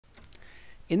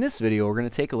In this video, we're going to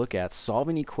take a look at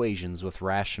solving equations with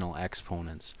rational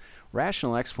exponents.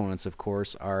 Rational exponents, of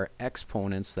course, are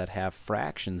exponents that have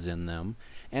fractions in them.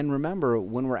 And remember,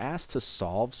 when we're asked to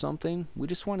solve something, we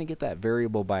just want to get that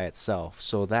variable by itself.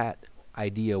 So that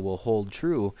idea will hold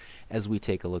true as we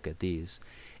take a look at these.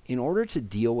 In order to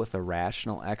deal with a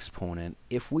rational exponent,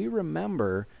 if we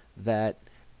remember that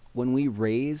when we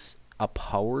raise a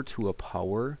power to a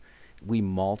power, we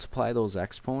multiply those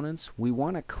exponents, we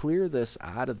want to clear this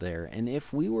out of there. And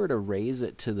if we were to raise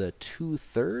it to the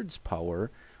 2/3 power,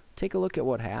 take a look at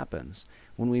what happens.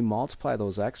 When we multiply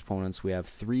those exponents, we have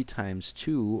 3 times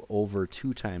 2 over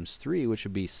 2 times 3, which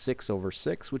would be 6 over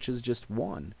 6, which is just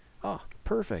 1. Oh,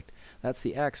 perfect. That's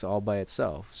the x all by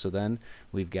itself. So then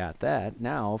we've got that.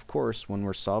 Now, of course, when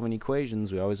we're solving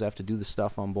equations, we always have to do the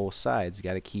stuff on both sides. You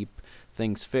got to keep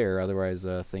things fair, otherwise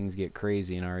things get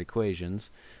crazy in our equations.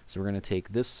 So we're going to take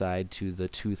this side to the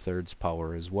 2/3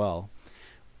 power as well.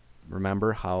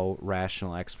 Remember how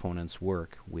rational exponents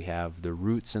work. We have the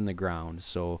roots in the ground.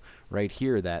 So right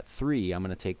here, that 3, I'm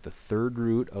going to take the 3rd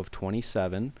root of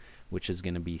 27, which is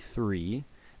going to be 3.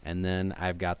 And then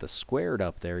I've got the squared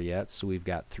up there yet, so we've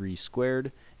got 3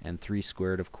 squared, and 3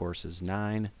 squared, of course, is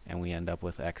 9, and we end up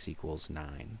with x equals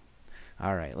 9.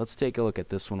 All right, let's take a look at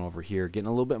this one over here. Getting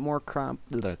a little bit more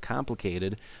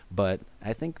complicated, but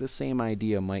I think the same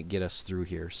idea might get us through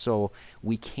here. So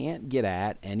we can't get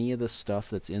at any of the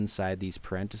stuff that's inside these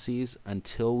parentheses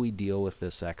until we deal with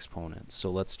this exponent.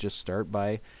 So let's just start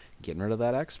by getting rid of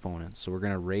that exponent. So we're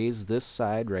going to raise this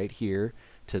side right here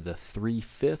to the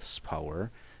 3/5 power.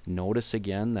 Notice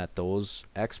again that those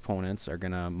exponents are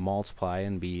going to multiply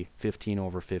and be 15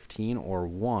 over 15 or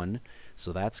 1.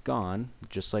 So that's gone,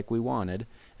 just like we wanted.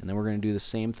 And then we're going to do the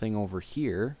same thing over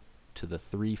here to the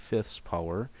 3/5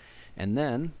 power. And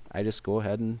then I just go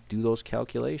ahead and do those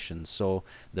calculations. So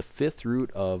the 5th root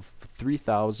of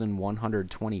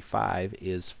 3,125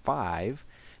 is 5.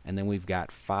 And then we've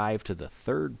got 5 to the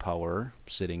 3rd power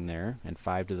sitting there. And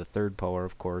 5 to the 3rd power,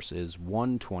 of course, is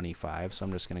 125. So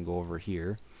I'm just going to go over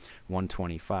here,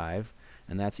 125.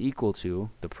 And that's equal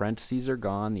to, the parentheses are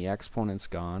gone, the exponent's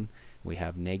gone. We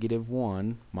have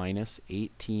 -1 minus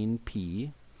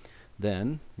 18p.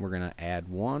 Then we're going to add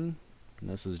 1. And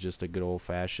this is just a good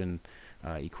old-fashioned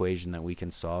equation that we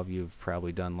can solve. You've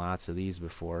probably done lots of these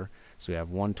before. So we have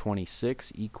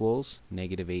 126 equals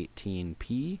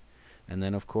 -18p. And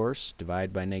then, of course,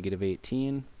 divide by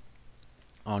 -18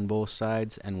 on both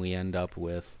sides, and we end up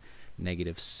with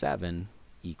 -7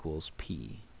 equals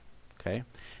p. Okay?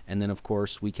 And then, of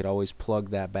course, we could always plug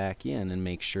that back in and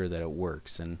make sure that it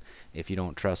works. And if you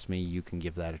don't trust me, you can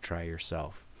give that a try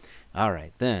yourself. All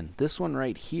right, then, this one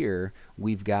right here,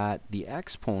 we've got the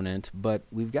exponent, but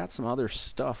we've got some other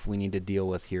stuff we need to deal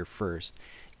with here first.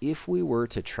 If we were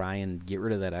to try and get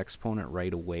rid of that exponent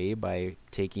right away by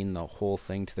taking the whole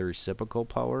thing to the reciprocal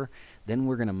power, then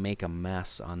we're going to make a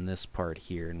mess on this part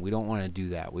here, and we don't want to do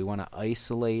that. We want to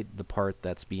isolate the part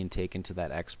that's being taken to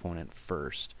that exponent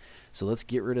first. So let's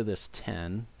get rid of this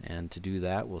 10, and to do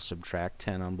that, we'll subtract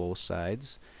 10 on both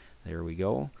sides. There we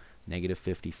go.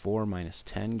 -54 minus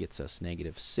 10 gets us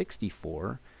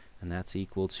 -64. And that's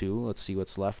equal to, let's see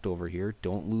what's left over here.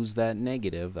 Don't lose that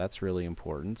negative. That's really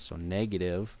important. So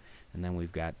negative, and then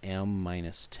we've got m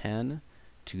minus 10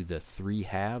 to the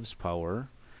 3/2 power.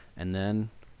 And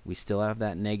then we still have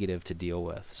that negative to deal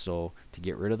with. So to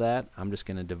get rid of that, I'm just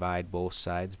going to divide both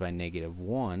sides by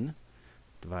 -1.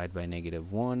 Divide by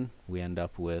 -1, we end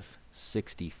up with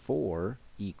 64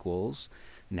 equals.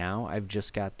 Now I've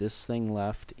just got this thing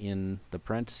left in the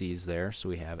parentheses there. So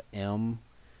we have m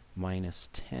minus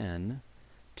 10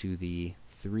 to the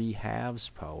 3/2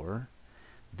 power.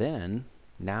 Then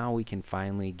now we can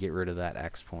finally get rid of that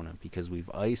exponent because we've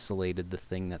isolated the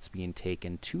thing that's being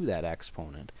taken to that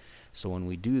exponent. So when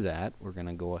we do that, we're going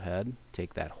to go ahead,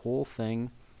 take that whole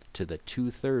thing to the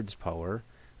 2/3 power.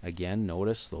 Again,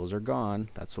 notice those are gone.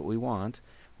 That's what we want.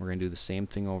 We're going to do the same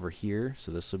thing over here.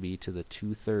 So this will be to the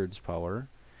 2/3 power.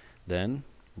 Then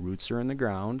roots are in the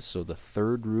ground, so the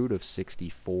 3rd root of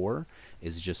 64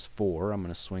 is just 4. I'm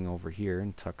going to swing over here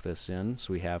and tuck this in.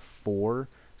 So we have 4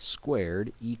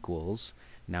 squared equals,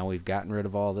 now we've gotten rid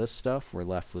of all this stuff, we're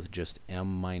left with just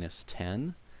m minus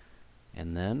 10.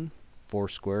 And then 4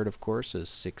 squared, of course, is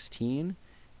 16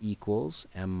 equals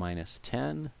m minus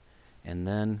 10. And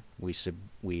then we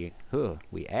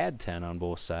add 10 on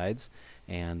both sides,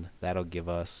 and that'll give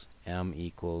us m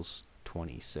equals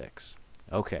 26.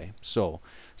 Okay, so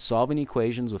solving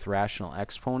equations with rational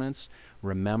exponents,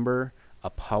 remember a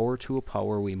power to a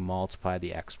power, we multiply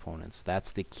the exponents.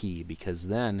 That's the key, because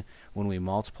then when we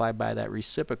multiply by that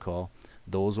reciprocal,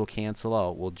 those will cancel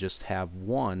out. We'll just have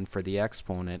 1 for the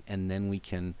exponent, and then we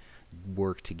can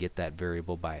work to get that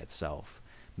variable by itself.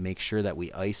 Make sure that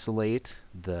we isolate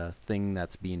the thing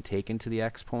that's being taken to the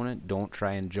exponent. Don't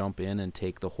try and jump in and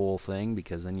take the whole thing,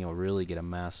 because then you'll really get a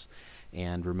mess.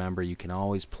 And remember, you can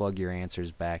always plug your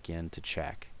answers back in to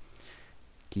check.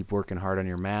 Keep working hard on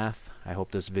your math. I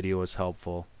hope this video was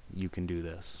helpful. You can do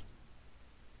this.